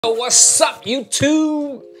Yo, what's up,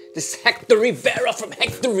 YouTube? This is Hector Rivera from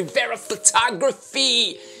Hector Rivera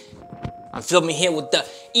Photography. I'm filming here with the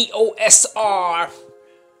EOS RP.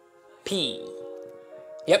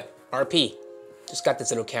 Yep, RP. Just got this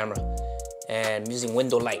little camera and I'm using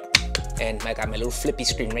window light. And I got my little flippy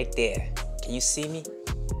screen right there. Can you see me?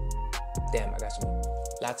 Damn, I got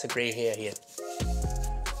lots of gray hair here.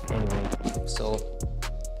 Anyway, so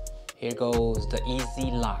here goes the Easy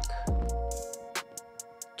Lock.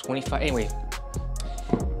 25, anyway,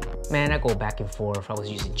 man, I go back and forth. I was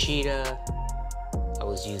using Cheetah, I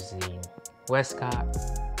was using Westcott.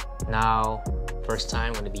 Now, first time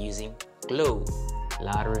I'm gonna be using Glue. A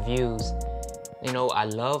lot of reviews. You know, I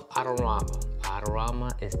love Adorama.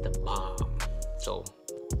 Adorama is the bomb. So,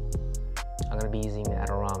 I'm gonna be using the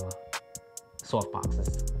Adorama soft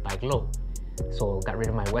boxes by Glue. So, got rid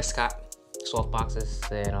of my Westcott soft boxes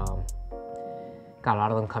and got a lot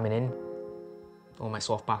of them coming in. All my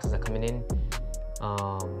soft boxes are coming in.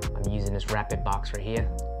 I'm using this Rapid box right here.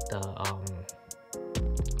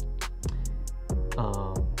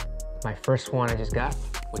 My first one I just got,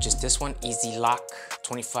 which is this one, Easy Lock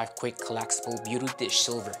 25 Quick Collapsible Beauty Dish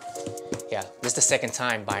Silver. Yeah, this is the second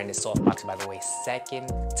time buying this soft box, by the way. Second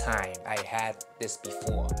time. I had this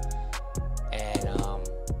before, and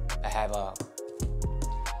I have an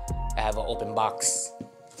open box.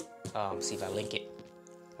 See if I link it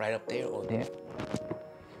right up there or there.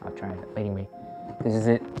 I'll try it. Anyway, this is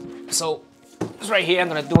it. So, it's right here. I'm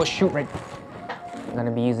gonna do a shoot right. I'm gonna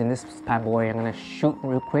be using this bad boy. I'm gonna shoot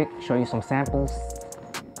real quick, show you some samples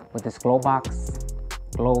with this Glow box,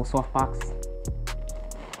 Glow soft box.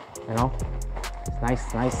 You know,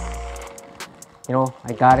 it's nice. You know,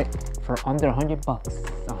 I got it for under 100 bucks.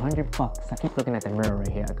 100 bucks. I keep looking at the mirror right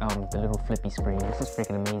here, the little flippy screen. This is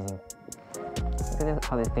freaking amazing. Look at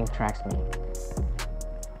how this thing tracks me.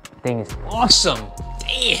 Thing is awesome.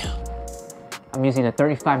 Damn. I'm using a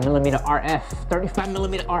 35mm RF.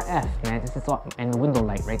 35mm RF, man. This is all, and window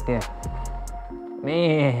light right there.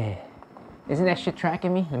 Man, isn't that shit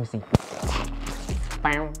tracking me? Let me see.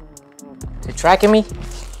 Bam. Is it tracking me?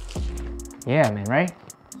 Yeah, man, right?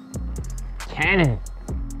 Canon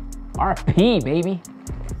RP, baby.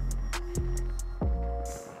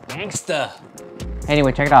 Gangsta.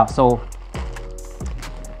 Anyway, check it out. So,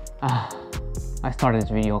 I started this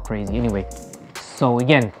video crazy. Anyway, so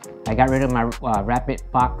again, I got rid of my Rapid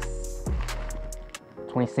box,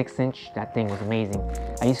 26-inch. That thing was amazing.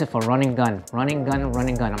 I use it for running gun. I'm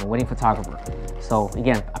a wedding photographer. So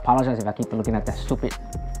again, I apologize if I keep looking at that stupid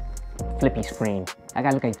flippy screen. I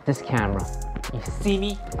gotta look at this camera. You see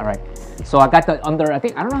me? All right. So I got the I don't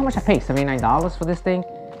know how much I paid, $79 for this thing.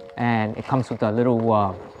 And it comes with a little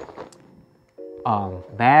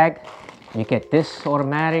bag. You get this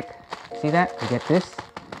automatic. See that? You get this,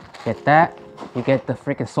 get that. You get the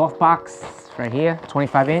freaking soft box right here,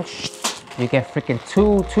 25-inch. You get freaking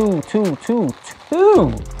two. Two of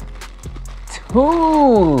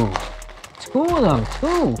them.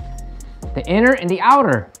 The inner and the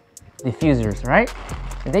outer diffusers, right?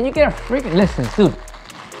 And then you get a freaking, listen, dude.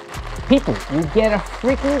 People, you get a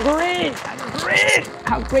freaking grid. A grid.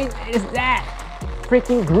 How great is that?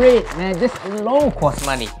 Freaking grid, man. This alone costs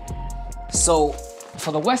money. So,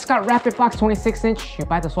 for the Westcott Rapid box 26-inch, you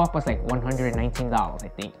buy the soft box like $119, I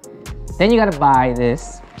think. Then you gotta buy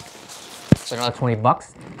this for another 20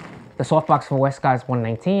 bucks. The soft box for Westcott is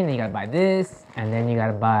 $119. Then you gotta buy this, and then you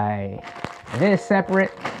gotta buy this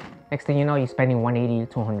separate. Next thing you know, you're spending $180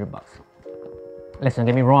 to $200 bucks. Listen,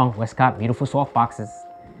 don't get me wrong, Westcott, beautiful soft boxes,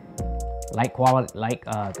 the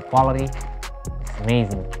quality, it's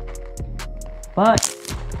amazing. But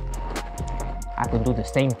I can do the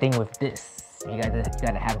same thing with this. You gotta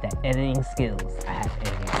have that editing skills. I have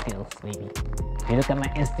editing skills, baby. If you look at my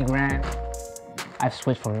Instagram, I've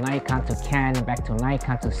switched from Nikon to Canon, back to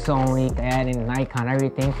Nikon to Sony, adding Nikon,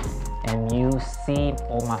 everything. And you see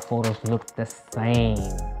all my photos look the same,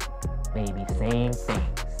 baby, same thing.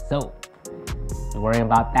 So, you worrying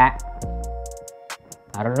about that?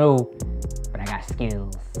 I don't know, but I got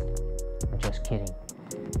skills. I'm just kidding.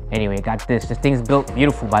 Anyway, got this. This thing's built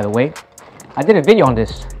beautiful, by the way. I did a video on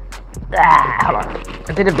this. Hold on.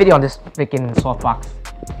 I did a video on this freaking soft box.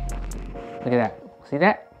 Look at that. See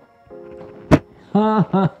that?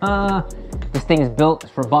 This thing is built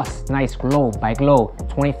for bus. Nice Glow by Glow.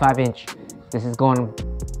 25-inch. This is going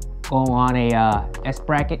on a S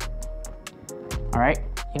bracket. All right.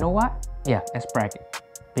 You know what? Yeah, S bracket.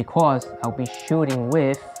 Because I'll be shooting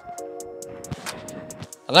with.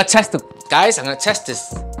 I'm gonna test it, guys. I'm gonna test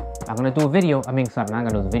this. I'm gonna do a video. I'm not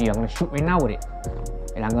gonna do the video. I'm gonna shoot right now with it.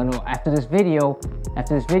 And I'm gonna, after this video,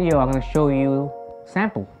 I'm gonna show you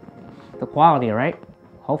sample the quality, all right?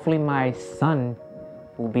 hopefully my son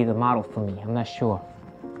will be the model for me. I'm not sure.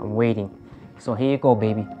 I'm waiting. So here you go,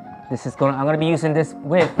 baby. I'm gonna be using this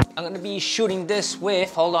with. I'm gonna be shooting this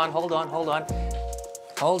with. Hold on.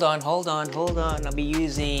 I'll be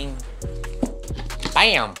using.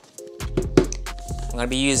 Bam. I'm gonna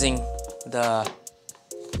be using the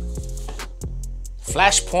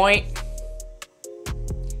Flashpoint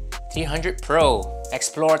 300 Pro,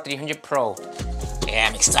 Explore 300 Pro. Yeah,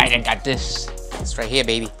 I'm excited. I got this. It's right here,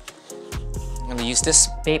 baby. I'm gonna use this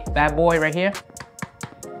bad boy right here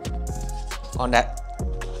on that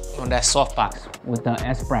softbox with the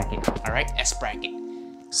S bracket. All right, S bracket.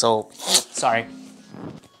 So, sorry.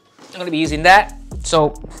 I'm gonna be using that.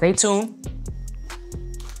 So stay tuned.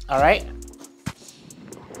 All right.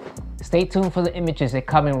 Stay tuned for the images. They're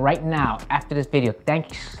coming right now after this video.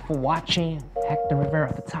 Thanks for watching. Hector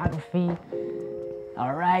Rivera Photography.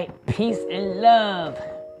 All right. Peace and love.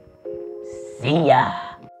 See ya.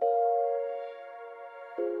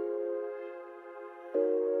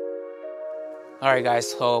 All right,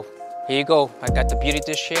 guys. So here you go. I got the beauty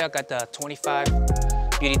dish here. I got the 25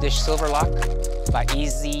 beauty dish silver lock by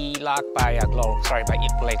Easy Lock by Glow. Sorry, by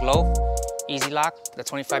Glow. Easy Lock, the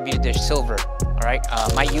 25 beauty dish silver. All right,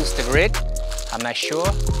 might use the grid, I'm not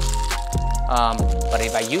sure. But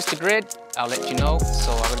if I use the grid, I'll let you know.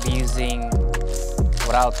 So I'm gonna be using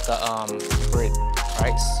without the grid. All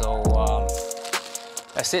right, so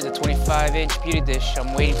that's it, the 25-inch beauty dish.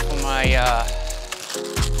 I'm waiting for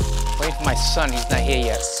my son. He's not here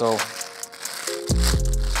yet. So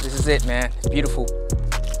this is it, man. It's beautiful.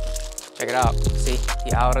 Check it out. See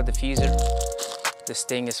the outer diffuser. This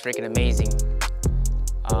thing is freaking amazing.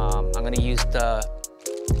 I'm gonna use the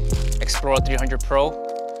Explorer 300 Pro,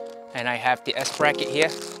 and I have the S bracket here.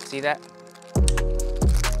 See that?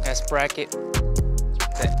 S bracket.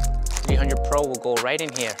 The 300 Pro will go right in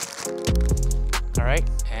here. All right,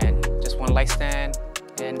 and just one light stand,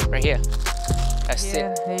 and right here. That's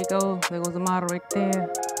it. There you go. There goes the model right there.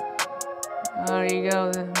 There you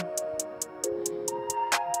go.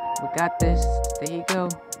 We got this. There you go.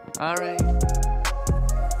 All right.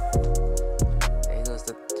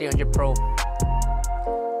 300 Pro.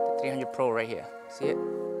 The 300 Pro right here. See it?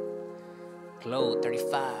 Glow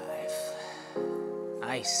 35.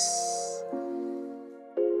 Nice.